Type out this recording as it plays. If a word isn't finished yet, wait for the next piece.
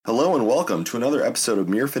Hello and welcome to another episode of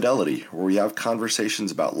Mere Fidelity, where we have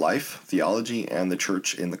conversations about life, theology, and the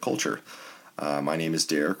church in the culture. My name is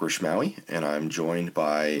Derek Rishmawi, and I'm joined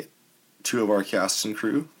by two of our cast and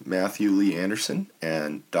crew, Matthew Lee Anderson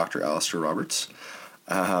and Dr. Alistair Roberts.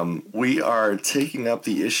 We are taking up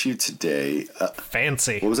the issue today.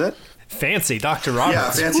 Fancy. What was that? Fancy Dr.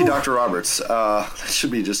 Roberts. Yeah, Fancy Dr. Roberts. Should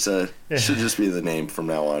be just should just be the name from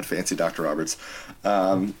now on. Fancy Dr. Roberts.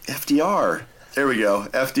 FDR. There we go.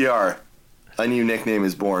 FDR. A new nickname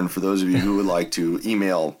is born for those of you who would like to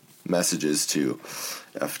email messages to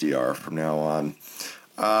FDR from now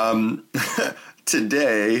on.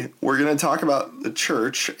 Today, we're going to talk about the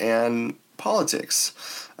church and politics.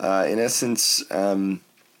 In essence, have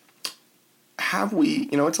we,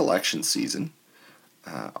 it's election season.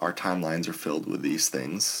 Our timelines are filled with these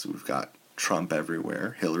things. We've got Trump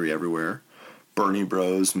everywhere, Hillary everywhere, Bernie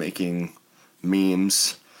bros making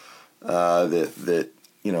memes that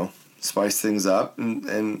spice things up.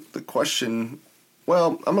 And the question,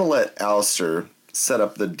 well, I'm going to let Alistair set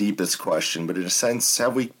up the deepest question, but in a sense,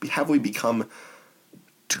 have we become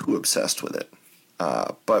too obsessed with it?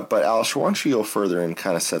 But Alistair, why don't you go further and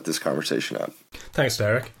kind of set this conversation up? Thanks,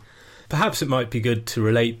 Derek. Perhaps it might be good to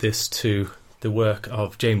relate this to the work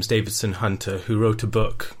of James Davison Hunter, who wrote a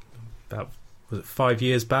book about 5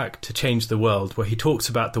 years back, To Change the World, where he talks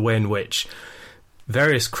about the way in which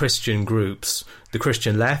various Christian groups, the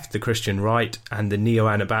Christian left, the Christian right, and the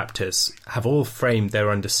neo-Anabaptists, have all framed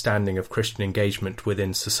their understanding of Christian engagement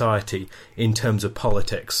within society in terms of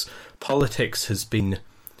politics. Politics has been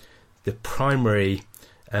the primary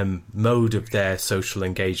mode of their social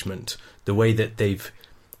engagement, the way that they've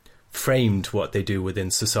framed what they do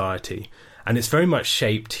within society. And it's very much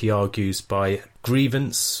shaped, he argues, by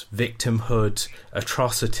grievance, victimhood,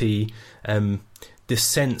 atrocity, this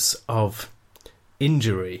sense of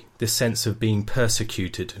injury, this sense of being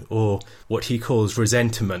persecuted, or what he calls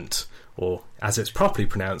resentment, or as it's properly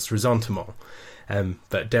pronounced, ressentiment.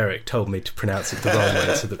 But Derek told me to pronounce it the wrong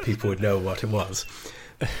way so that people would know what it was.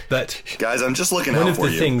 But guys, I'm just looking out for you. One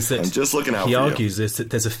of the things that he argues you. is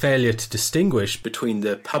that there's a failure to distinguish between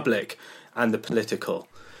the public and the political.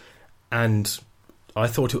 And I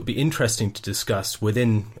thought it would be interesting to discuss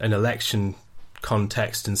within an election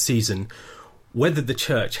context and season whether the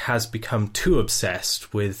church has become too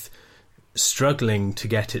obsessed with struggling to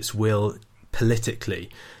get its will politically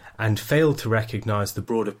and failed to recognise the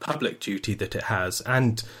broader public duty that it has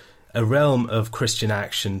and a realm of Christian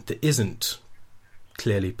action that isn't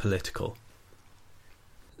clearly political.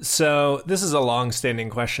 So this is a long-standing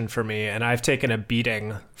question for me, and I've taken a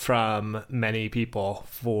beating from many people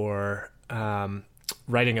for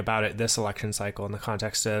writing about it this election cycle in the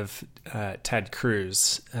context of Ted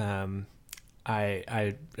Cruz.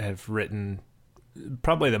 I have written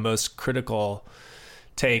probably the most critical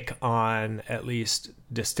take on at least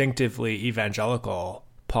distinctively evangelical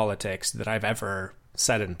politics that I've ever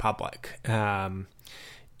said in public. And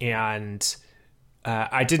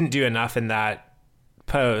I didn't do enough in that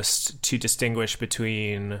post to distinguish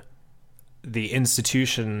between the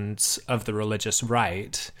institutions of the religious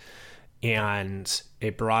right and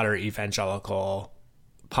a broader evangelical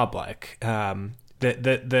public.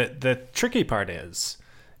 The tricky part is,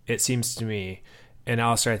 it seems to me, and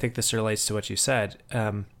Alistair, I think this relates to what you said.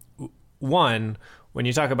 One, when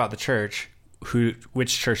you talk about the church,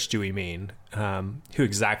 which church do we mean? Who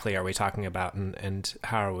exactly are we talking about, and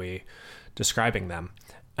how are we describing them?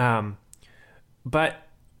 But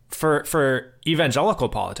for evangelical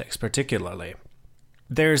politics particularly,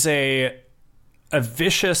 there's a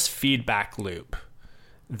vicious feedback loop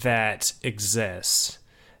that exists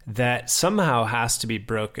that somehow has to be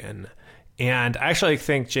broken. And I actually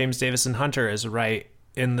think James Davison Hunter is right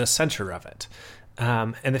in the center of it.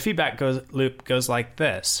 And the feedback loop goes like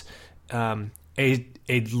this. A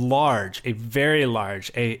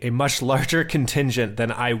much larger contingent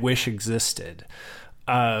than I wish existed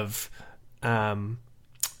of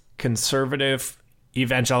conservative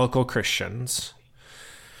evangelical Christians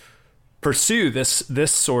pursue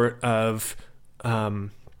this sort of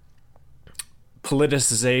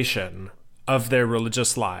politicization of their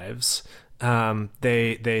religious lives.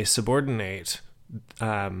 They subordinate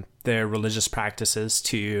their religious practices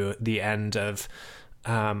to the end of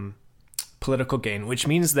political gain, which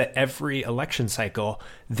means that every election cycle,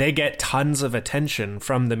 they get tons of attention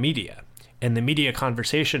from the media. And the media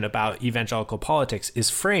conversation about evangelical politics is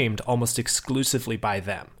framed almost exclusively by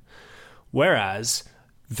them. Whereas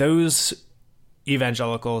those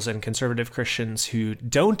evangelicals and conservative Christians who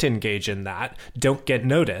don't engage in that don't get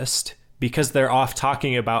noticed because they're off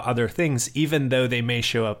talking about other things, even though they may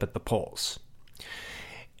show up at the polls.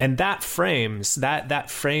 And that frames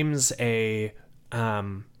a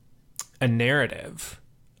narrative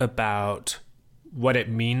about what it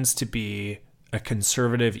means to be a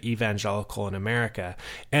conservative evangelical in America.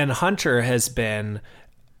 And Hunter has been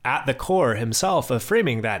at the core himself of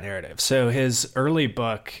framing that narrative. So his early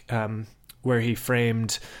book, where he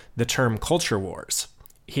framed the term culture wars,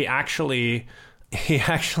 he actually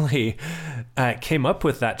came up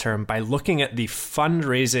with that term by looking at the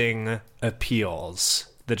fundraising appeals,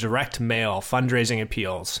 the direct mail fundraising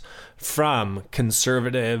appeals from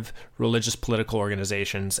conservative religious political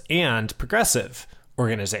organizations and progressive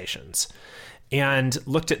organizations, and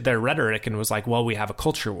looked at their rhetoric and was like, well, we have a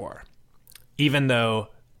culture war, even though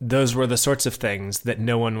those were the sorts of things that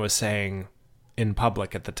no one was saying in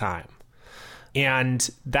public at the time. And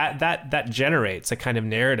that generates a kind of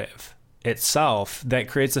narrative itself that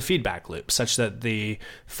creates a feedback loop, such that the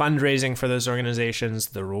fundraising for those organizations,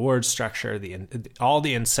 the reward structure, all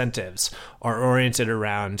the incentives are oriented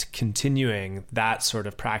around continuing that sort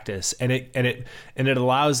of practice, and it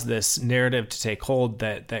allows this narrative to take hold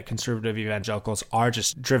that conservative evangelicals are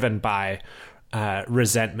just driven by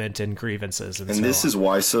resentment and grievances, and so this on. is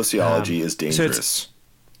why sociology is dangerous. So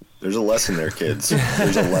there's a lesson there, kids.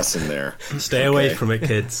 There's a lesson there. Stay away from it,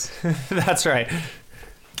 kids. That's right.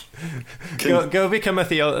 Go become a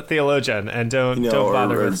theologian and don't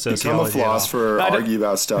bother with sociology. Become a philosopher, argue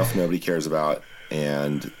about stuff nobody cares about,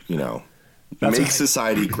 and make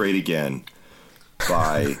society great again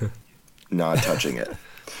by not touching it.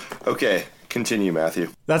 Okay, continue, Matthew.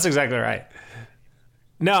 That's exactly right.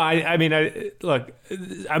 No, I mean, look,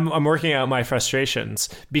 I'm working out my frustrations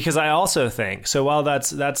because I also think, so while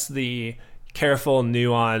that's the careful,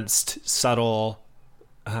 nuanced, subtle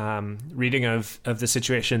reading of the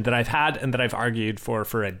situation that I've had and that I've argued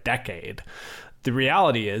for a decade, the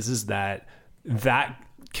reality is that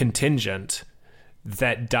contingent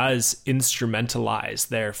that does instrumentalize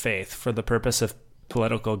their faith for the purpose of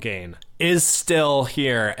political gain is still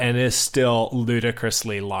here and is still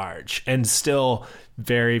ludicrously large and still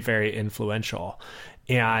very, very influential,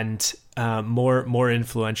 and more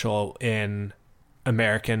influential in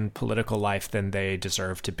American political life than they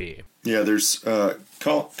deserve to be. Yeah, there's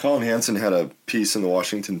Colin Hansen had a piece in the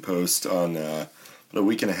Washington Post on a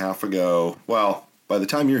week and a half ago. Well, by the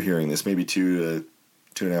time you're hearing this, maybe 2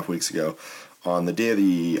 to 2.5 weeks ago, on the day of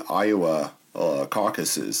the Iowa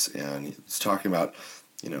caucuses, and he's talking about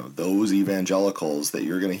those evangelicals that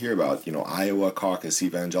you're going to hear about, Iowa caucus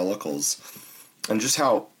evangelicals, and just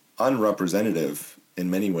how unrepresentative in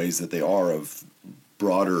many ways that they are of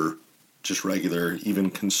broader, just regular, even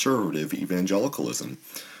conservative evangelicalism.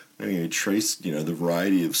 I mean, you trace, the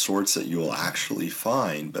variety of sorts that you will actually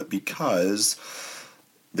find, but because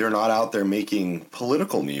they're not out there making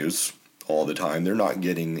political news all the time, they're not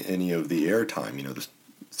getting any of the airtime.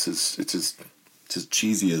 It's as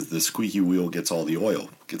cheesy as the squeaky wheel gets all the oil,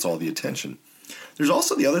 gets all the attention. There's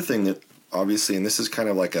also the other thing that, obviously, and this is kind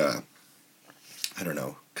of like a,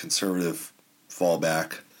 conservative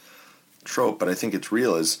fallback trope, but I think it's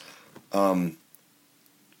real, is there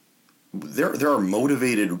are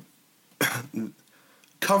motivated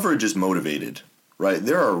coverage is motivated, right?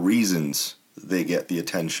 There are reasons they get the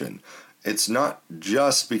attention. It's not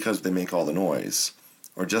just because they make all the noise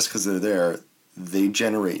or just because they're there. They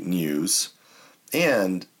generate news,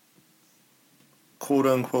 and quote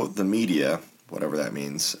unquote the media, whatever that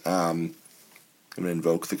means. I'm going to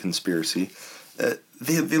invoke the conspiracy.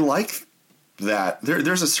 They like that.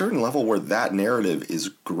 There's a certain level where that narrative is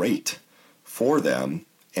great for them,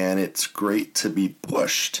 and it's great to be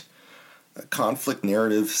pushed. A conflict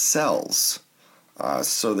narrative sells,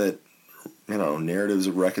 so that narratives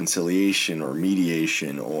of reconciliation or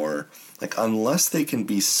mediation, or unless they can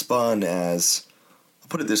be spun as, I'll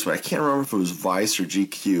put it this way, I can't remember if it was Vice or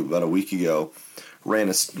GQ about a week ago, ran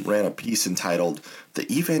a piece entitled "The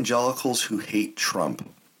Evangelicals Who Hate Trump."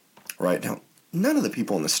 Right now, none of the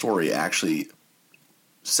people in the story actually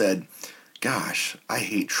said, "Gosh, I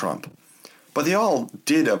hate Trump," but they all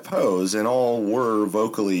did oppose and all were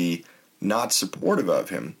vocally not supportive of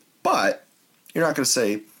him. But you're not going to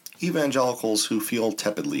say evangelicals who feel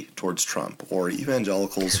tepidly towards Trump, or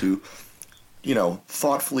evangelicals who,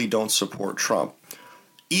 thoughtfully don't support Trump.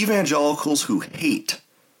 Evangelicals who hate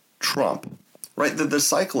Trump, right? The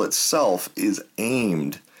cycle itself is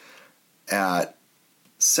aimed at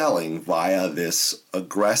selling via this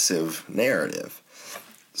aggressive narrative.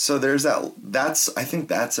 So there's that. I think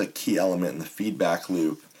that's a key element in the feedback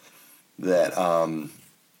loop that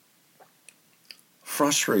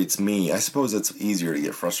frustrates me. I suppose it's easier to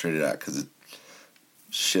get frustrated at because it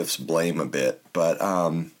shifts blame a bit, but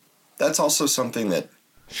that's also something that.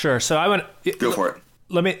 Sure. So I want go for it.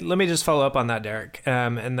 let me just follow up on that, Derek,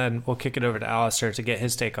 and then we'll kick it over to Alistair to get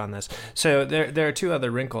his take on this. So there are two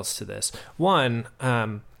other wrinkles to this. One,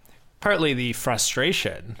 partly the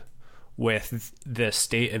frustration with the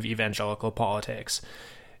state of evangelical politics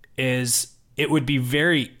is it would be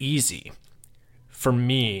very easy for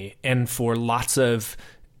me and for lots of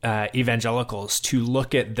evangelicals to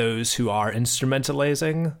look at those who are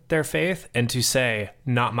instrumentalizing their faith and to say,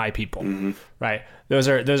 not my people, right? Those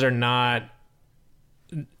are not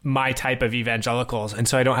my type of evangelicals, and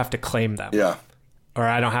so I don't have to claim them. Yeah. Or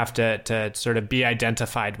I don't have to sort of be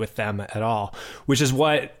identified with them at all, which is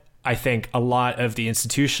what I think a lot of the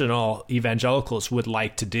institutional evangelicals would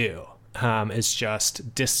like to do, is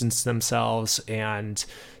just distance themselves and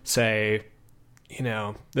say,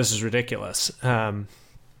 this is ridiculous. But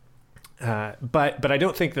I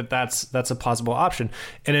don't think that's a possible option.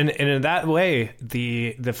 And in that way,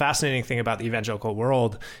 the fascinating thing about the evangelical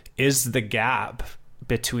world is the gap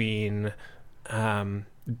between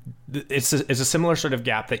it's a similar sort of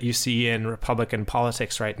gap that you see in Republican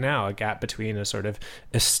politics right now, a gap between a sort of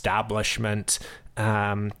establishment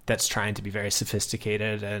that's trying to be very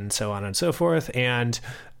sophisticated and so on and so forth, and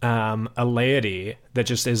a laity that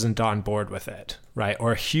just isn't on board with it, right?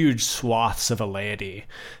 Or huge swaths of a laity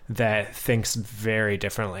that thinks very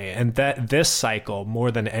differently. And that this cycle,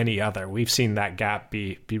 more than any other, we've seen that gap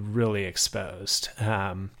be really exposed.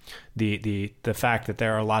 The fact that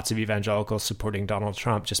there are lots of evangelicals supporting Donald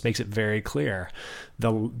Trump just makes it very clear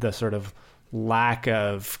the sort of lack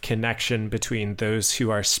of connection between those who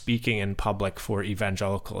are speaking in public for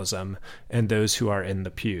evangelicalism and those who are in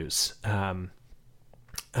the pews. And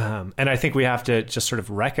I think we have to just sort of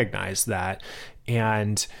recognize that.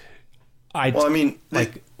 And this in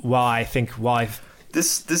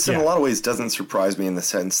a lot of ways doesn't surprise me in the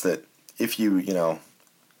sense that if you,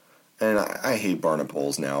 and I hate Barna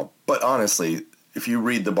polls now, but honestly, if you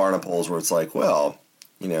read the Barna polls where it's like,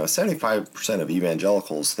 75% of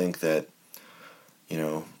evangelicals think that,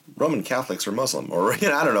 Roman Catholics are Muslim, or, I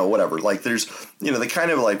don't know, whatever. Like there's, they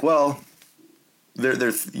kind of like,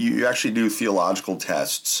 you actually do theological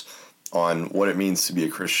tests on what it means to be a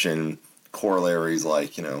Christian. Corollaries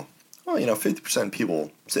like, 50% of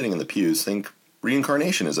people sitting in the pews think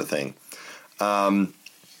reincarnation is a thing.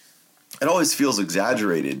 It always feels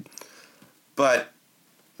exaggerated, but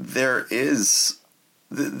there is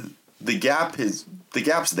the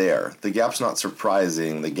gap's there. The gap's not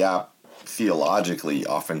surprising. The gap theologically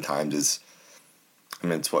oftentimes is,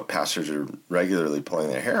 it's what pastors are regularly pulling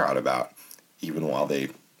their hair out about, even while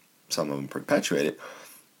some of them perpetuate it.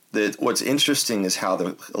 That what's interesting is how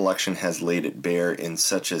the election has laid it bare in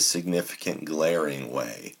such a significant, glaring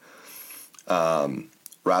way,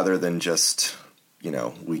 rather than just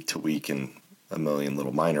week to week in a million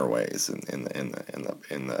little minor ways in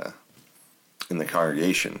the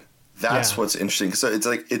congregation. That's what's interesting. So it's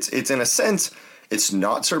like it's in a sense it's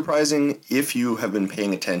not surprising if you have been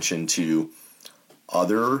paying attention to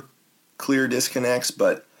other clear disconnects,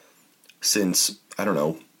 but since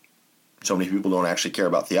so many people don't actually care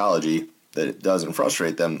about theology that it doesn't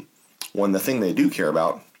frustrate them when the thing they do care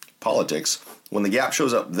about, politics, when the gap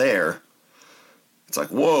shows up there, it's like,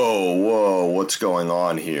 whoa, what's going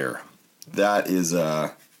on here? That is,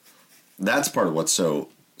 that's part of what's so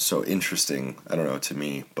interesting, to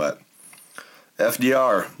me. But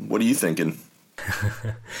FDR, what are you thinking?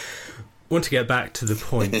 I want to get back to the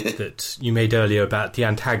point that you made earlier about the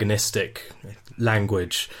antagonistic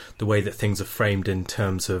language, the way that things are framed in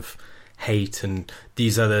terms of hate and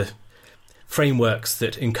these other frameworks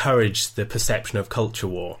that encourage the perception of culture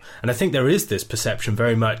war. And I think there is this perception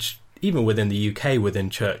very much, even within the UK, within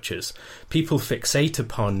churches. People fixate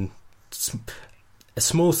upon a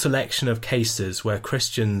small selection of cases where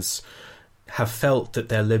Christians have felt that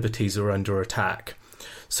their liberties are under attack.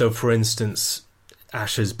 So, for instance,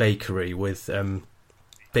 Asher's Bakery with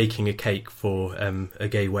baking a cake for a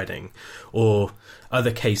gay wedding, or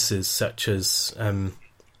other cases such as a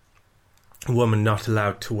woman not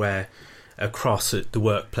allowed to wear a cross at the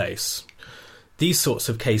workplace. These sorts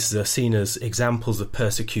of cases are seen as examples of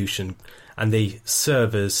persecution, and they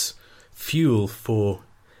serve as fuel for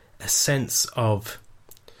a sense of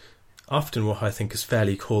often what I think is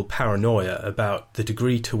fairly called paranoia about the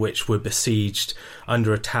degree to which we're besieged,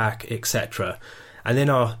 under attack, etc. And then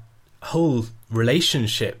our whole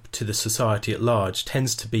relationship to the society at large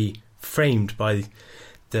tends to be framed by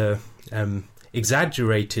the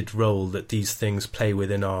exaggerated role that these things play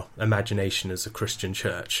within our imagination as a Christian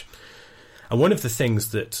church. And one of the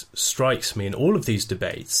things that strikes me in all of these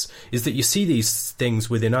debates is that you see these things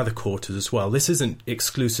within other quarters as well. This isn't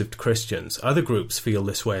exclusive to Christians. Other groups feel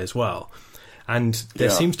this way as well. And there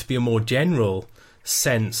seems to be a more general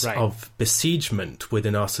sense Right. of besiegement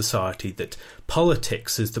within our society, that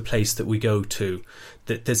politics is the place that we go to,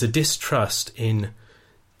 that there's a distrust in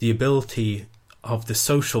the ability of the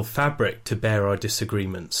social fabric to bear our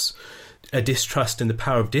disagreements, a distrust in the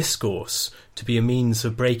power of discourse to be a means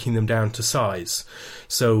of breaking them down to size.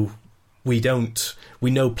 So we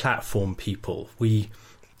no platform people. We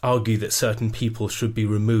argue that certain people should be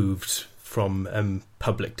removed from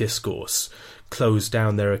public discourse, close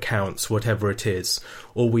down their accounts, whatever it is,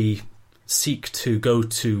 or we seek to go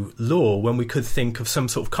to law when we could think of some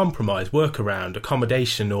sort of compromise, workaround,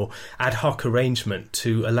 accommodation, or ad hoc arrangement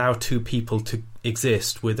to allow two people to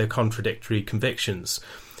exist with their contradictory convictions.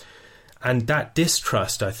 And that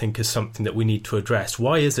distrust, I think, is something that we need to address.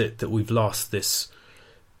 Why is it that we've lost this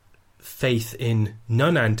faith in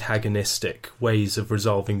non-antagonistic ways of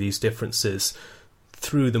resolving these differences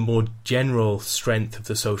through the more general strength of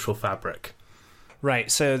the social fabric?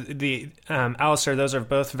 Right. So Alistair, those are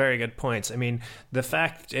both very good points. I mean, the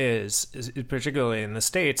fact is, particularly in the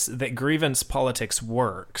States, that grievance politics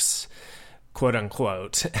works, quote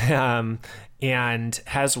unquote, and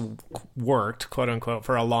has worked, quote unquote,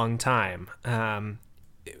 for a long time.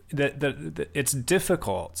 It's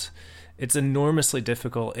difficult. It's enormously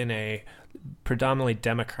difficult in a predominantly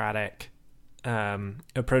democratic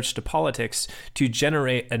approach to politics to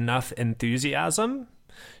generate enough enthusiasm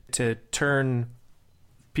to turn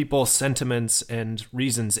people's sentiments and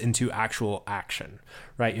reasons into actual action,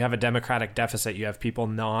 right? You have a democratic deficit. You have people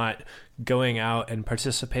not going out and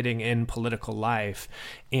participating in political life.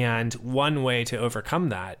 And one way to overcome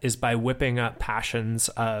that is by whipping up passions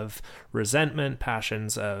of resentment,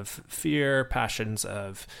 passions of fear, passions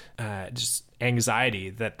of just anxiety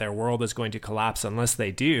that their world is going to collapse unless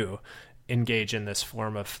they do engage in this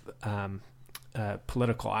form of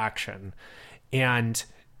political action. And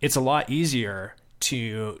it's a lot easier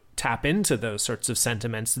to tap into those sorts of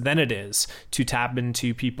sentiments than it is to tap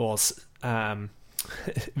into people's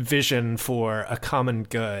vision for a common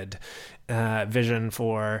good, vision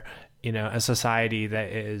for, a society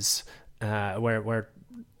that is where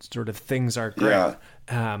sort of things are great.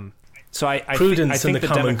 Yeah. So I Prudence think and the the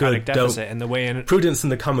common democratic good deficit and the way in prudence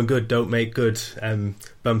and the common good don't make good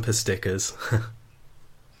bumper stickers.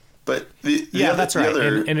 But that's right.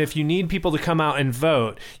 And if you need people to come out and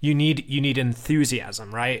vote, you need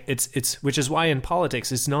enthusiasm, right? It's which is why in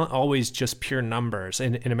politics it's not always just pure numbers.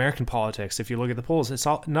 In American politics, if you look at the polls, it's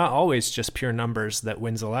not always just pure numbers that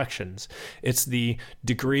wins elections. It's the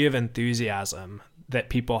degree of enthusiasm that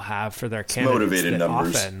people have for their candidates motivated that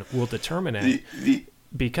numbers often will determine it.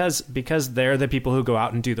 Because they're the people who go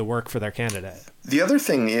out and do the work for their candidate. The other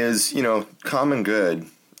thing is, common good,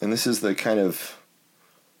 and this is the kind of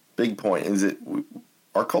big point, is that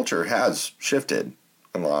our culture has shifted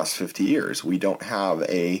in the last 50 years. We don't have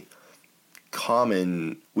a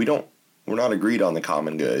common, we're not agreed on the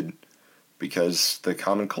common good because the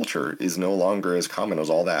common culture is no longer as common as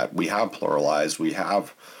all that. We have pluralized, we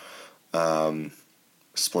have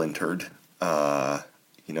splintered,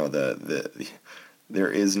 there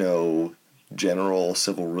is no general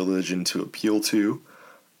civil religion to appeal to,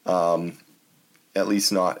 at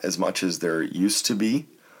least not as much as there used to be.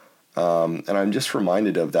 And I'm just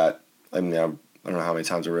reminded of that. I mean, I don't know how many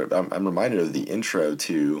times I read, but I'm reminded of the intro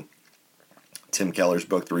to Tim Keller's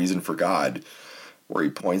book, The Reason for God, where he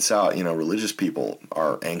points out, religious people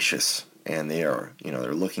are anxious and they are,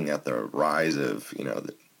 they're looking at the rise of,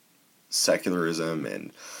 the secularism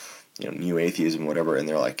and, new atheism, whatever. And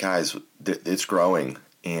they're like, guys, it's growing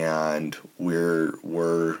and we're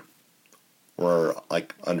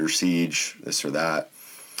like under siege, this or that.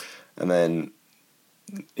 And then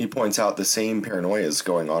he points out the same paranoia is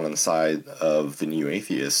going on the side of the new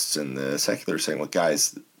atheists and the seculars, saying, look,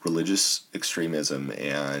 guys, religious extremism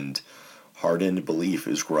and hardened belief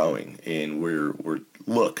is growing. And we're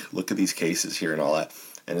look at these cases here and all that.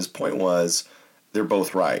 And his point was, they're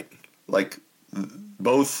both right. Like,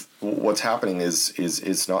 both, what's happening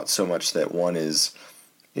is not so much that one is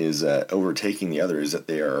overtaking the other, is that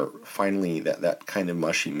they are finally, that kind of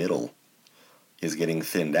mushy middle is getting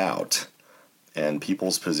thinned out. And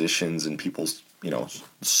people's positions and people's,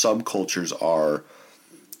 subcultures are,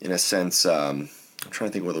 in a sense, I'm trying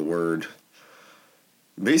to think of the word,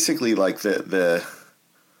 basically like the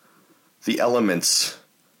elements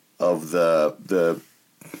of the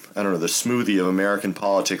smoothie of American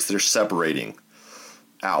politics, they're separating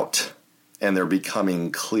out and they're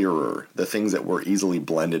becoming clearer. The things that were easily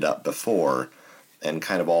blended up before and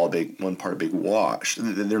kind of all one part, a big wash,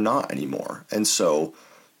 they're not anymore. And so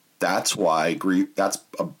that's why that's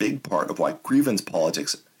a big part of why grievance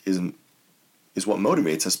politics is what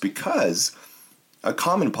motivates us, because a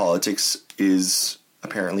common politics is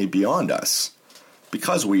apparently beyond us,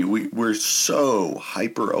 because we're so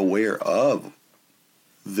hyper aware of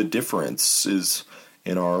the differences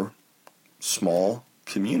in our small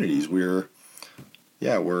communities. We're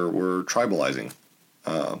tribalizing.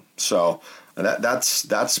 So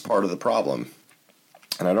that's part of the problem.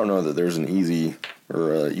 And I don't know that there's an easy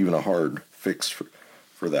or even a hard fix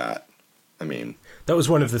for that. I mean, that was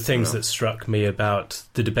one of the things that struck me about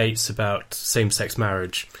the debates about same-sex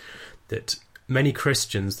marriage, that many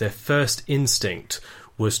Christians, their first instinct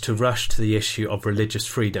was to rush to the issue of religious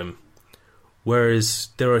freedom, whereas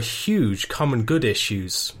there are huge common good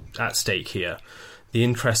issues at stake here. The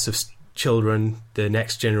interests of children, the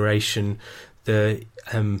next generation, the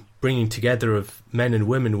bringing together of men and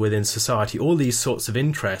women within society, all these sorts of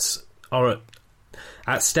interests are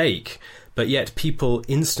at stake, but yet people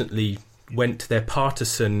instantly went to their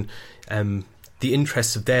partisan, the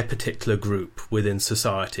interests of their particular group within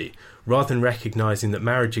society, rather than recognising that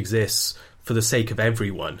marriage exists for the sake of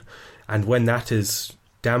everyone. And when that is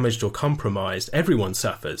damaged or compromised, everyone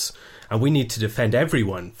suffers. And we need to defend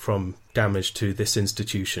everyone from damage to this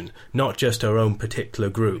institution, not just our own particular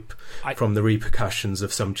group, from the repercussions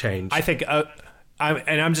of some change. I think,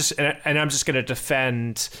 I'm just going to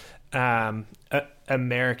defend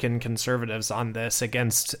American conservatives on this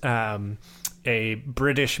against a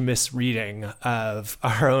British misreading of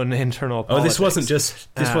our own internal politics. This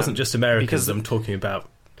wasn't just Americans. Because I'm talking about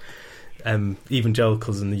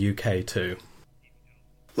evangelicals in the UK too.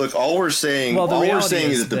 Look, all we're saying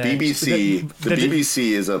is that the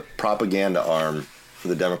BBC is a propaganda arm for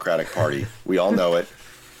the Democratic Party. We all know it.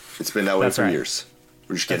 It's been that way for years.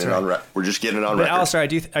 We're just getting it on record. But Alistair, I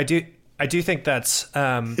do think that's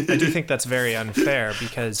very unfair,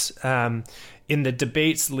 because in the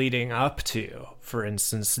debates leading up to, for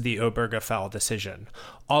instance, the Obergefell decision,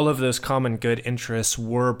 all of those common good interests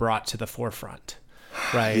were brought to the forefront.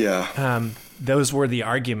 Right. Yeah. Those were the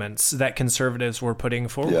arguments that conservatives were putting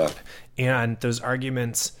forward. Yeah. And those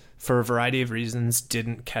arguments, for a variety of reasons,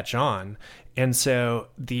 didn't catch on. And so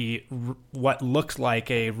what looked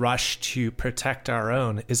like a rush to protect our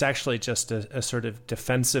own is actually just a sort of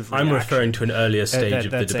defensive reaction. I'm referring to an earlier stage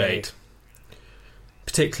of the debate,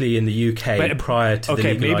 particularly in the UK, prior to the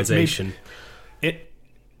legalisation.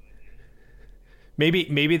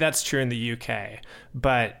 Maybe that's true in the UK,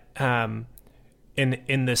 but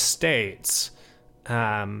in the States,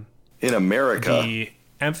 in America, the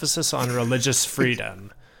emphasis on religious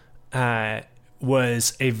freedom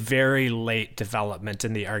was a very late development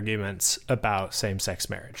in the arguments about same-sex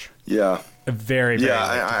marriage. Yeah, a very late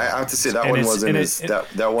I have to say that one wasn't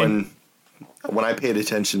that one. When I paid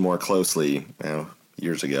attention more closely,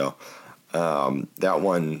 years ago, that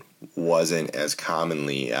one wasn't as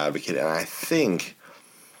commonly advocated. And I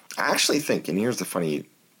actually think, and here's the funny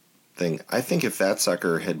thing, I think if that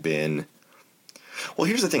sucker had been, well,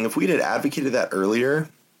 here's the thing, if we'd had advocated that earlier,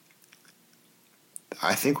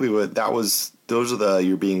 I think we would, those are the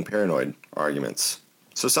you're being paranoid arguments.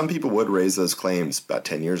 So some people would raise those claims about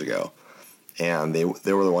 10 years ago, and they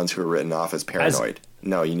were the ones who were written off as paranoid.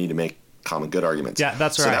 No, you need to make common good arguments. Yeah,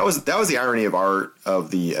 that's right. So that was the irony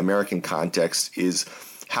of the American context, is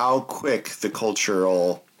how quick the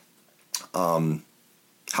cultural,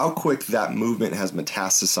 how quick that movement has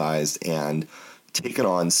metastasized and taken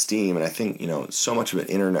on steam. And I think, so much of it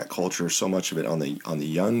internet culture, so much of it on the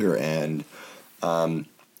younger end,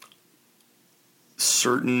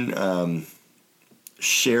 certain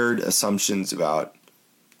shared assumptions about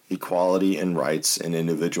equality and rights and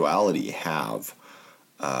individuality have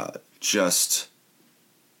just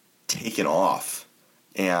taken off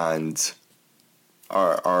and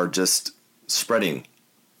are just spreading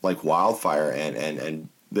like wildfire, and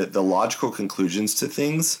the logical conclusions to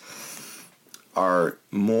things are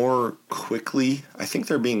more quickly, I think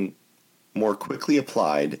they're being more quickly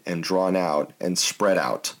applied and drawn out and spread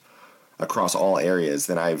out across all areas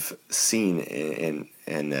than I've seen in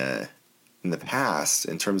the past,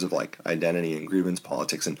 in terms of like identity and grievance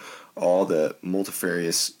politics and all the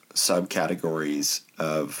multifarious subcategories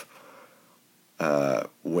of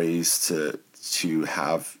ways to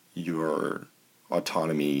have your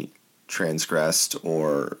autonomy transgressed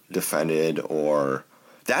or defended. Or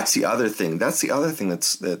that's the other thing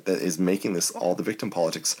that is making this all the victim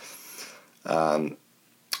politics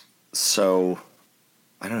so,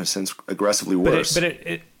 I don't know, since aggressively worse.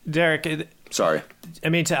 But Derek, sorry. I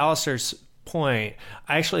mean, to Alistair's point,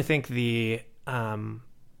 I actually think the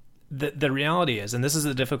reality is, and this is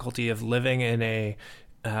the difficulty of living in a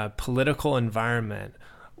political environment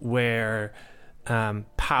where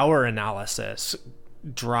power analysis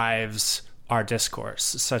drives our discourse,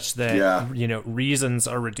 such that reasons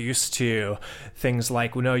are reduced to things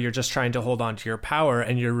like, well, no, you're just trying to hold on to your power,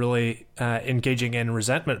 and you're really engaging in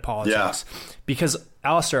resentment politics. Because,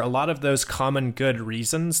 Alistair, a lot of those common good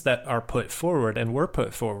reasons that are put forward and were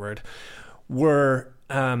put forward were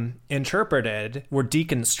interpreted, were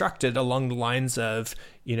deconstructed along the lines of,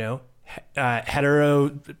 hetero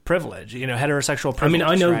privilege, heterosexual privilege.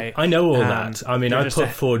 I know all that. I put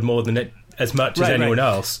just forward more than it as much as anyone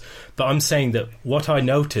else, but I'm saying that what I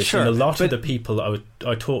noticed in a lot of the people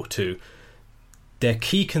I talked to, their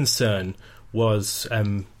key concern was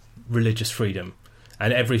religious freedom,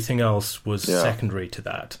 and everything else was secondary to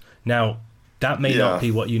that. Now, that may not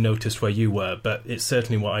be what you noticed where you were, but it's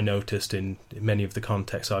certainly what I noticed in many of the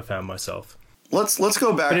contexts I found myself. Let's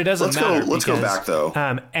go back. But it doesn't matter. Let's go back though.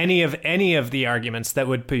 Any of the arguments that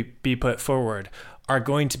would be put forward are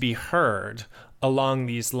going to be heard along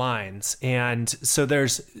these lines, and so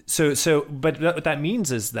but what that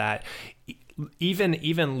means is that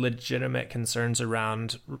even legitimate concerns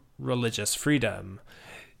around religious freedom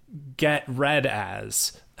get read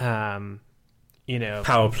as power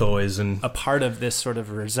ploys and a part of this sort of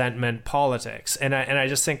resentment politics. And I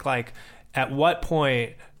just think, like, at what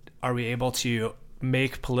point are we able to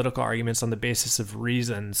make political arguments on the basis of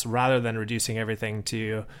reasons rather than reducing everything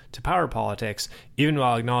to power politics, even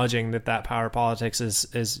while acknowledging that power politics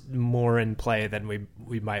is more in play than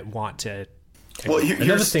we might want to. Well,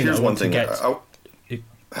 here's one thing.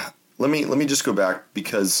 Let me just go back,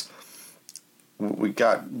 because we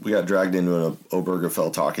got dragged into an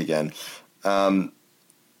Obergefell talk again.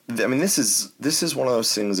 This is one of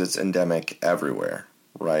those things that's endemic everywhere,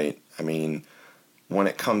 right? I mean, when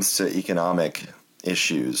it comes to economic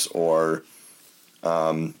issues, or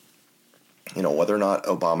whether or not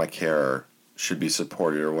Obamacare should be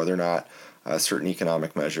supported, or whether or not certain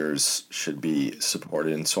economic measures should be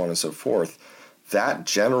supported, and so on and so forth, that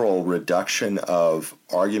general reduction of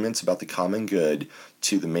arguments about the common good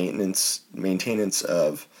to the maintenance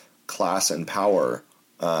of class and power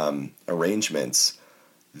arrangements,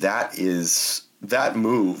 that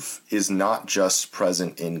move is not just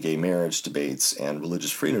present in gay marriage debates and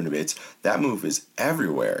religious freedom debates. That move is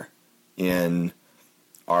everywhere in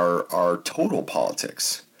our total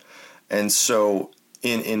politics. And so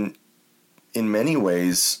in many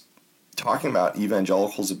ways, talking about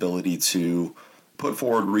evangelicals' ability to put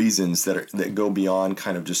forward reasons that go beyond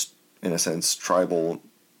kind of just, in a sense, tribal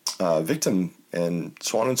victim and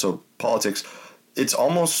so on and so politics, it's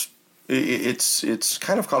almost it's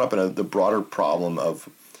kind of caught up in the broader problem of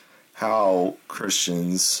how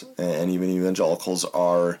Christians and even evangelicals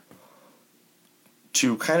are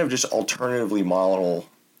to kind of just alternatively model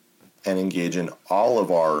and engage in all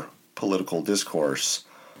of our political discourse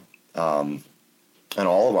and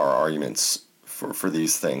all of our arguments for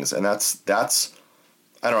these things. And that's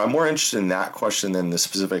I don't know, I'm more interested in that question than the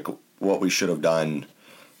specific what we should have done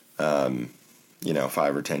 5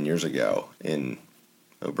 or 10 years ago in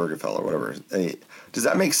Obergefell or whatever. Does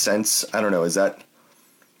that make sense? I don't know. Is that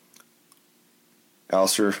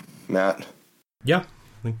Alistair, Matt? Yeah.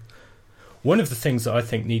 One of the things that I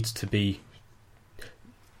think needs to be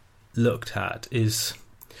looked at is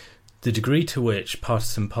the degree to which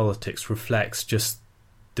partisan politics reflects just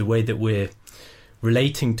the way that we're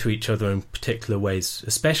relating to each other in particular ways,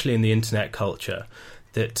 especially in the internet culture.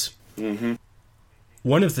 That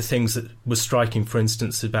one of the things that was striking, for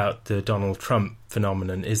instance, about the Donald Trump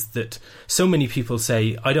phenomenon is that so many people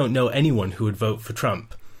say, I don't know anyone who would vote for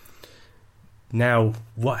Trump. Now,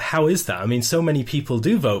 how is that? I mean, so many people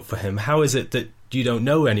do vote for him. How is it that you don't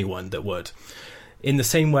know anyone that would? In the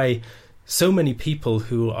same way, so many people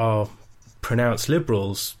who are pronounced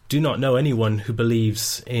liberals do not know anyone who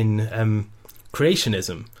believes in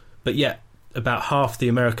creationism, but yet about half the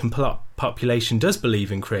American population does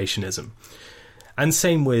believe in creationism. And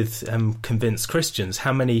same with convinced Christians.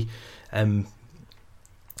 How many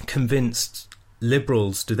convinced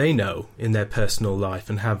liberals do they know in their personal life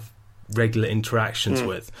and have regular interactions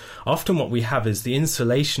with? Often what we have is the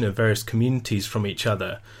insulation of various communities from each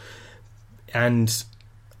other. And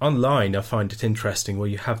online, I find it interesting where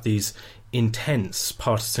you have these intense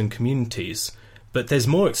partisan communities, but there's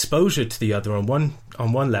more exposure to the other on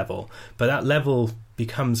one level, but that level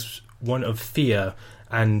becomes one of fear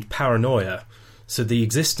and paranoia. So the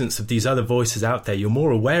existence of these other voices out there, you're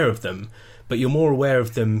more aware of them, but you're more aware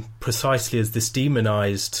of them precisely as this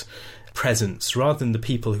demonized presence rather than the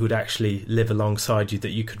people who would actually live alongside you that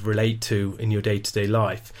you could relate to in your day-to-day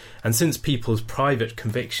life. And since people's private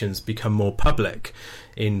convictions become more public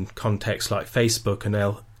in contexts like Facebook and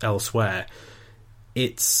elsewhere,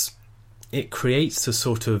 it creates a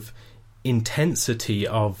sort of intensity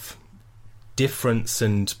of difference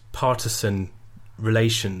and partisan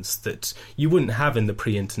relations that you wouldn't have in the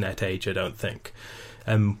pre-internet age, I don't think,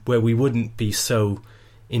 where we wouldn't be so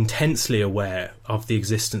intensely aware of the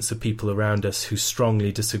existence of people around us who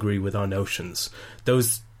strongly disagree with our notions.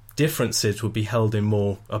 Those differences would be held in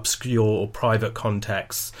more obscure or private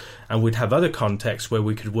contexts, and we'd have other contexts where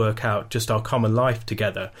we could work out just our common life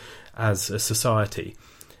together as a society.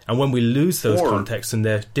 And when we lose those contexts and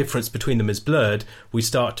the difference between them is blurred, we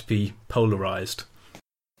start to be polarized.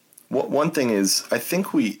 One thing is, I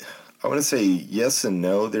want to say yes and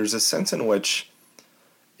no. There's a sense in which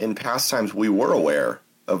in past times we were aware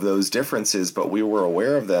of those differences, but we were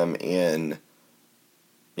aware of them in,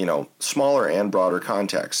 smaller and broader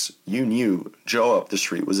contexts. You knew Joe up the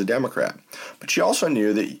street was a Democrat, but you also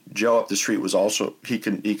knew that Joe up the street was also, he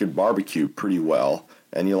could barbecue pretty well,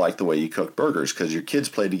 and you liked the way he cooked burgers because your kids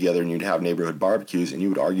played together and you'd have neighborhood barbecues and you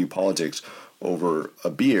would argue politics over a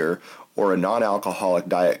beer or a non-alcoholic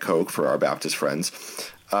Diet Coke for our Baptist friends,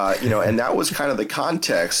 and that was kind of the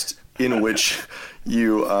context in which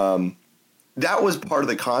you, that was part of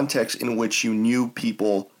the context in which you knew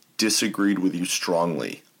people disagreed with you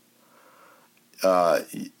strongly. I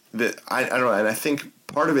don't know, and I think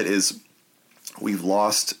part of it is we've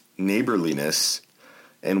lost neighborliness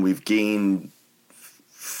and we've gained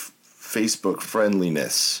Facebook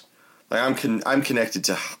friendliness. Like I'm connected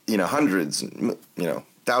to hundreds,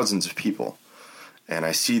 thousands of people, and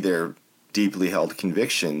I see their deeply held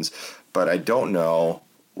convictions, but I don't know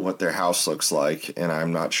what their house looks like, and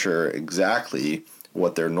I'm not sure exactly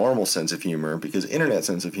what their normal sense of humor, because internet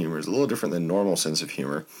sense of humor is a little different than normal sense of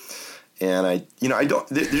humor. And I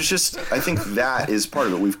think that is part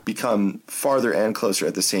of it. We've become farther and closer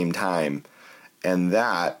at the same time, and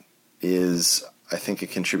that is, I think, a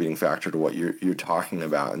contributing factor to what you're talking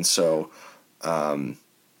about. And so,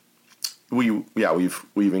 we've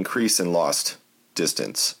increased and lost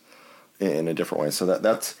distance in a different way. So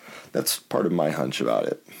that's part of my hunch about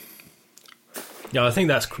it. Yeah, I think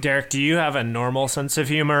that's... Derek, do you have a normal sense of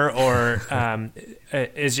humor, or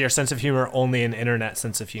is your sense of humor only an internet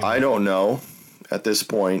sense of humor? I don't know at this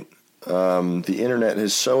point. The internet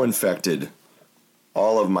has so infected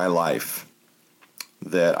all of my life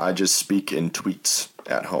that I just speak in tweets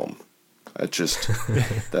at home. That's just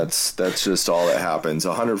all that happens.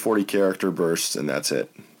 140 character bursts, and that's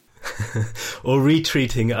it. Or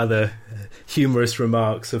retweeting other humorous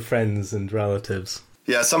remarks of friends and relatives.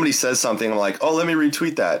 Yeah, somebody says something, I'm like, oh, let me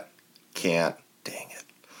retweet that. Can't. Dang it.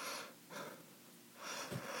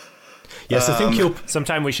 Yes, I think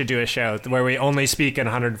sometime we should do a show where we only speak in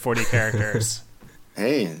 140 characters.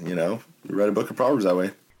 Hey, we read a book of Proverbs that way.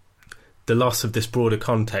 The loss of this broader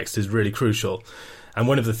context is really crucial. And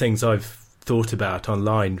one of the things I've thought about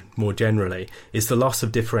online more generally is the loss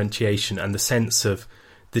of differentiation and the sense of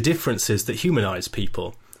the differences that humanize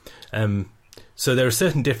people. So there are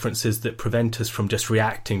certain differences that prevent us from just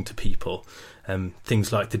reacting to people,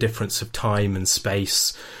 things like the difference of time and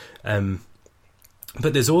space. But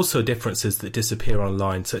there's also differences that disappear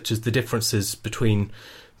online, such as the differences between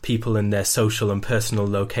people and their social and personal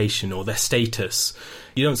location or their status.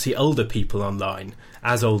 You don't see older people online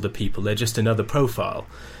as older people, they're just another profile.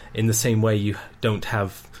 In the same way you don't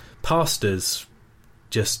have pastors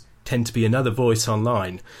just tend to be another voice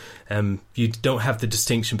online. You don't have the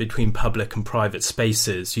distinction between public and private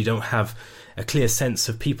spaces. You don't have a clear sense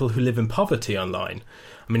of people who live in poverty online.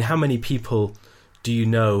 I mean, how many people do you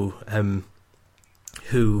know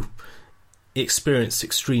who experience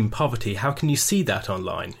extreme poverty? How can you see that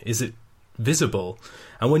online? Is it visible?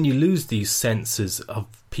 And when you lose these senses of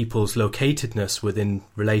people's locatedness within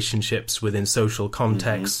relationships, within social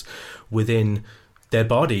contexts, within their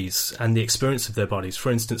bodies and the experience of their bodies, for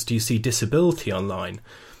instance, do you see disability online?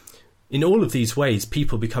 In all of these ways,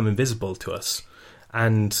 people become invisible to us,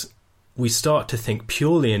 and we start to think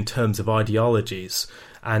purely in terms of ideologies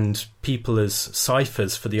and people as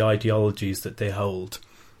ciphers for the ideologies that they hold.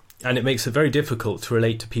 And it makes it very difficult to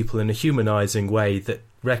relate to people in a humanizing way that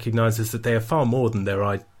recognizes that they are far more than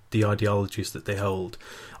the ideologies that they hold,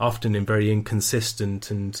 often in very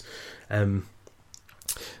inconsistent and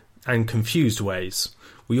confused ways.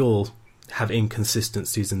 We all have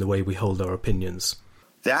inconsistencies in the way we hold our opinions.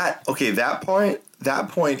 That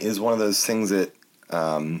point is one of those things that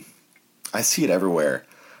I see it everywhere.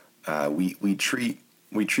 We treat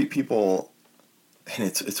people, and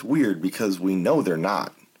it's weird because we know they're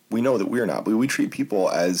not. We know that we're not, but we treat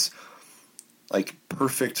people as like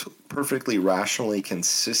perfectly rationally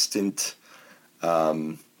consistent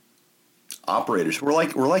operators. We're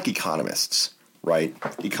like economists, right?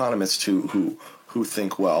 Economists who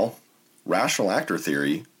think, well, rational actor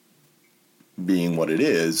theory being what it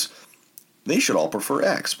is, they should all prefer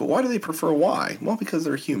X. But why do they prefer Y? Well, because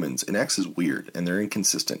they're humans, and X is weird, and they're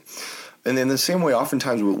inconsistent. And in the same way,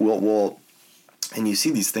 oftentimes we'll and you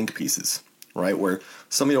see these think pieces, right, where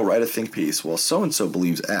somebody will write a think piece, well, so-and-so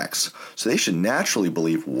believes X, so they should naturally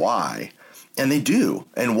believe Y. And they do.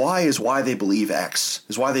 And Y is why they believe X,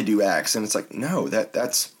 is why they do X. And it's like, no,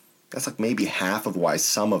 that's like maybe half of why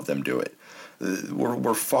some of them do it.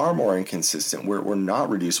 We're far more inconsistent. We're not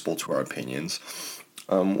reducible to our opinions.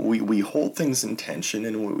 We hold things in tension,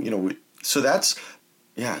 and so that's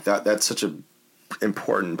such a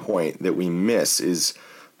important point that we miss is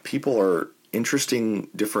people are interesting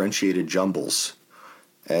differentiated jumbles,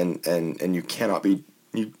 and you cannot be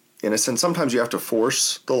in a sense. Sometimes you have to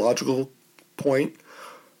force the logical point,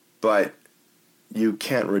 but you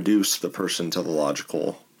can't reduce the person to the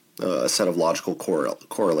logical a set of logical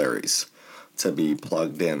corollaries to be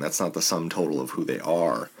plugged in. That's not the sum total of who they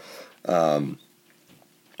are. And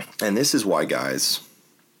this is why, guys,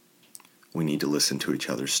 we need to listen to each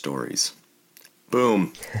other's stories.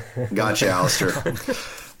 Boom. Gotcha, Alistair.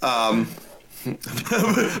 I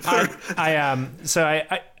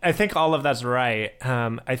think all of that's right.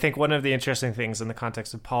 I think one of the interesting things in the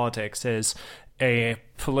context of politics is a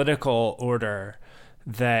political order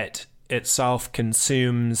that itself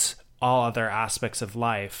consumes all other aspects of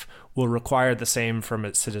life will require the same from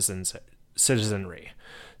its citizenry.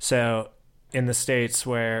 So in the States,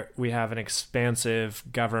 where we have an expansive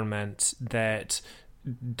government that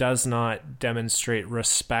does not demonstrate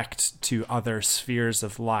respect to other spheres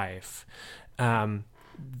of life,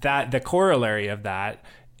 that the corollary of that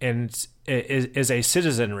is a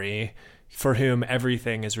citizenry for whom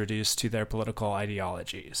everything is reduced to their political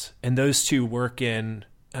ideologies, and those two work in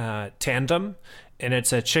tandem. And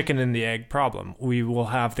it's a chicken and the egg problem. We will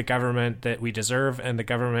have the government that we deserve, and the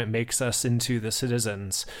government makes us into the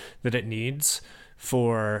citizens that it needs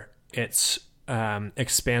for its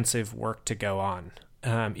expansive work to go on,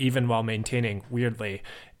 even while maintaining, weirdly,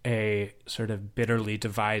 a sort of bitterly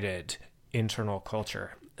divided internal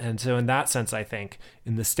culture. And so in that sense, I think,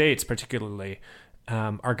 in the States particularly,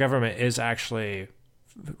 our government is actually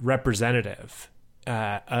representative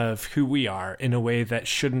of who we are in a way that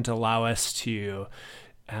shouldn't allow us to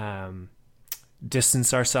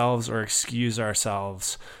distance ourselves or excuse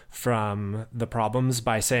ourselves from the problems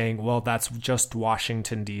by saying, well, that's just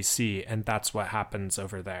Washington, D.C., and that's what happens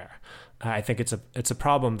over there. I think it's a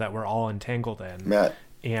problem that we're all entangled in. Matt.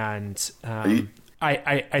 And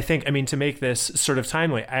I think, I mean, to make this sort of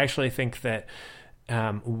timely, I actually think that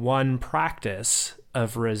one practice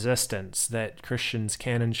of resistance that Christians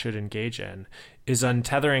can and should engage in is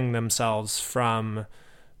untethering themselves from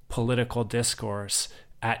political discourse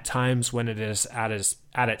at times when it is at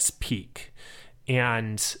its peak,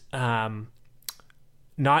 and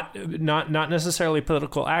not necessarily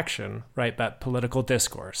political action, right? But political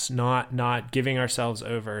discourse, not giving ourselves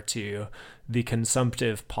over to the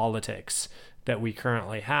consumptive politics that we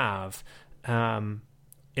currently have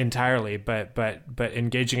entirely, but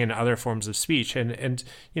engaging in other forms of speech, and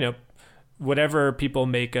whatever people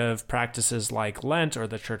make of practices like Lent or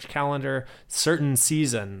the church calendar, certain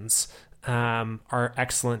seasons are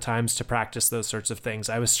excellent times to practice those sorts of things.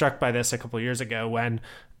 I was struck by this a couple of years ago when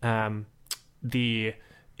in the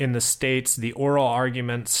States, the oral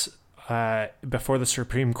arguments before the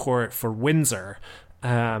Supreme Court for Windsor,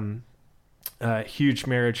 a huge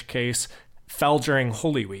marriage case, fell during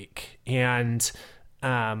Holy Week. And,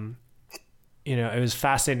 it was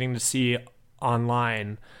fascinating to see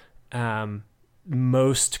online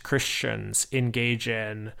most Christians engage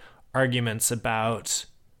in arguments about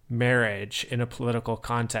marriage in a political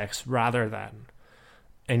context rather than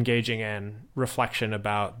engaging in reflection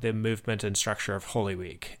about the movement and structure of Holy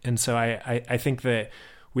Week. And so I think that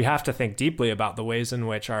we have to think deeply about the ways in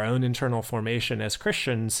which our own internal formation as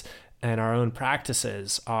Christians and our own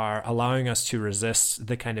practices are allowing us to resist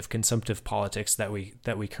the kind of consumptive politics that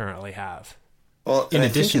we currently have. Well, in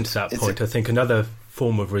addition to that point, I think another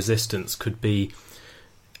form of resistance could be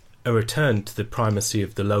a return to the primacy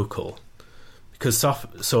of the local, because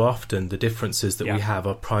so often the differences that we have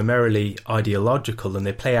are primarily ideological, and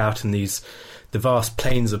they play out in the vast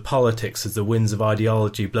plains of politics as the winds of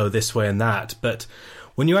ideology blow this way and that. But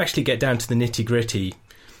when you actually get down to the nitty-gritty,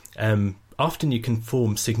 often you can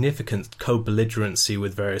form significant co-belligerency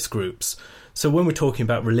with various groups. So when we're talking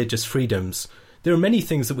about religious freedoms, there are many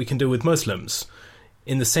things that we can do with Muslims.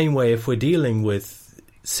 In the same way, if we're dealing with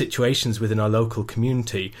situations within our local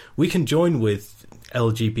community, we can join with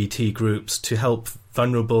LGBT groups to help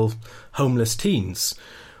vulnerable homeless teens.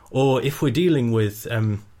 Or if we're dealing with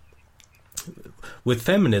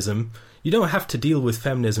feminism, you don't have to deal with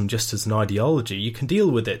feminism just as an ideology. You can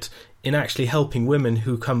deal with it in actually helping women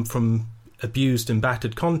who come from abused and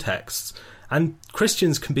battered contexts. And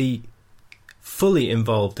Christians can be fully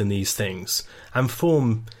involved in these things and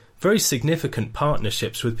form very significant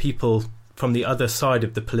partnerships with people from the other side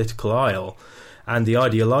of the political aisle and the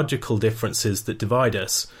ideological differences that divide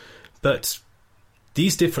us. But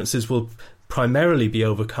these differences will primarily be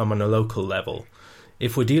overcome on a local level.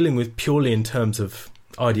 If we're dealing with purely in terms of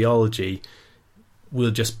ideology,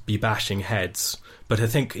 we'll just be bashing heads. But I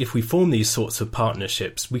think if we form these sorts of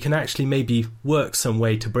partnerships, we can actually maybe work some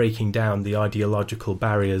way to breaking down the ideological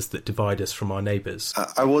barriers that divide us from our neighbours.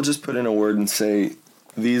 I will just put in a word and say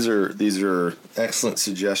these are excellent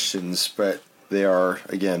suggestions, but they are,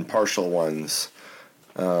 again, partial ones.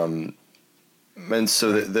 And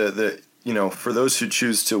so the for those who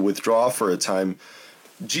choose to withdraw for a time,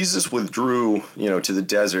 Jesus withdrew, to the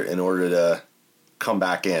desert in order to come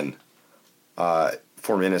back in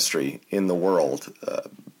for ministry in the world.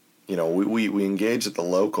 We engage at the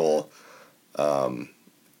local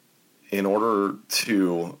in order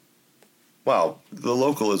to, the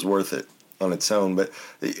local is worth it on its own. But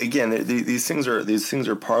again, these things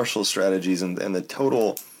are partial strategies, and the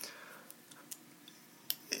total.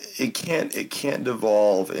 It can't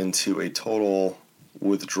devolve into a total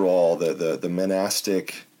withdrawal. The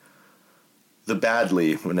monastic, the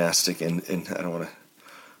badly monastic, and I don't want to.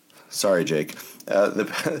 Sorry, Jake.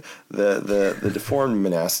 The deformed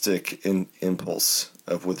monastic impulse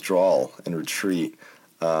of withdrawal and retreat,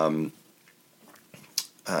 because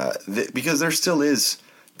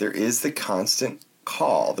there is the constant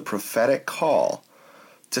call, the prophetic call,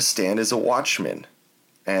 to stand as a watchman.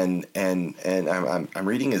 And I'm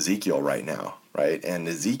reading Ezekiel right now, right? And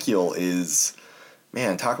Ezekiel is,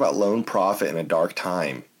 man, talk about lone prophet in a dark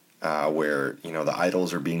time, where the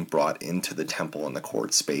idols are being brought into the temple and the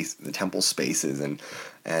court space, the temple spaces, and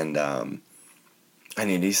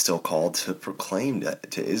he's still called to proclaim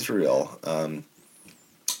to Israel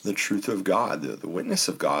the truth of God, the witness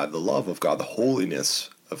of God, the love of God, the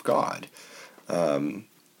holiness of God.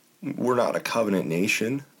 We're not a covenant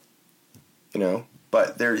nation,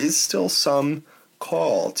 but there is still some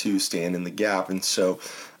call to stand in the gap. And so,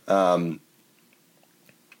 and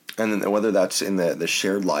then whether that's in the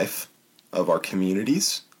shared life of our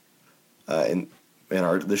communities,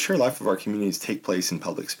 the shared life of our communities take place in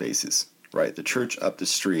public spaces, right? The church up the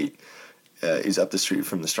street is up the street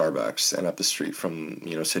from the Starbucks and up the street from,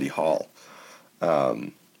 City Hall.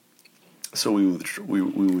 So we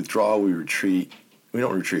withdraw, we retreat. We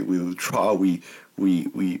don't retreat, we withdraw, we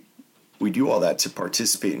do all that to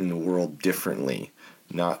participate in the world differently,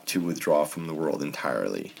 not to withdraw from the world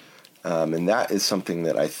entirely. And that is something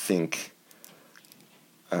that I think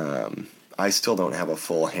I still don't have a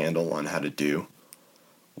full handle on how to do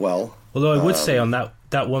well. Although I would say on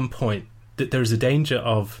that one point that there's a danger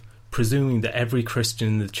of presuming that every Christian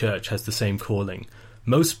in the church has the same calling.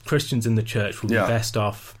 Most Christians in the church will be best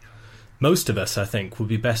off, most of us, I think, will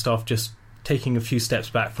be best off just taking a few steps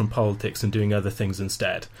back from politics and doing other things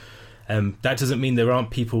instead. That doesn't mean there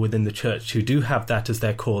aren't people within the church who do have that as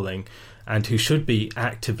their calling and who should be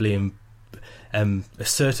actively and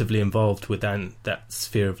assertively involved within that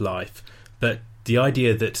sphere of life. But the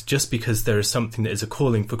idea that just because there is something that is a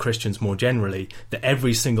calling for Christians more generally, that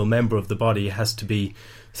every single member of the body has to be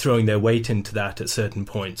throwing their weight into that at certain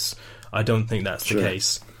points, I don't think that's the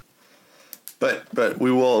case. But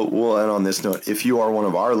we'll end on this note. If you are one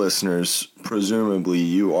of our listeners, presumably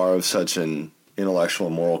you are of such an intellectual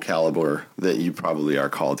and moral caliber that you probably are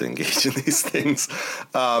called to engage in these things.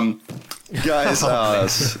 Guys,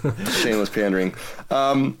 shameless pandering.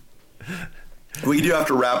 We do have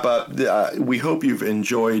to wrap up. We hope you've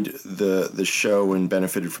enjoyed the show and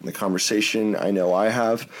benefited from the conversation. I know I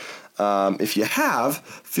have. If you have,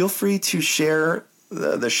 feel free to share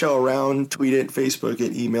the show around, tweet it, Facebook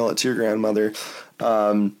it, email it to your grandmother.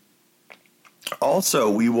 Also,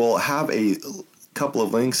 we will have a couple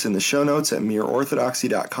of links in the show notes at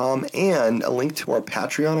mereorthodoxy.com and a link to our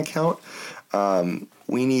Patreon account.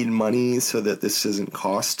 We need money so that this doesn't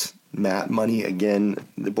cost Matt money. Again,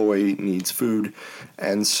 the boy needs food.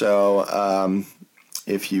 And so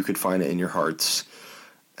if you could find it in your hearts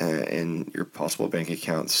and your possible bank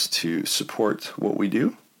accounts to support what we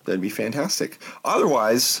do, that'd be fantastic.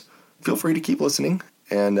 Otherwise, feel free to keep listening.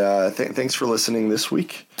 And thanks for listening this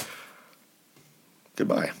week.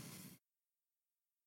 Goodbye.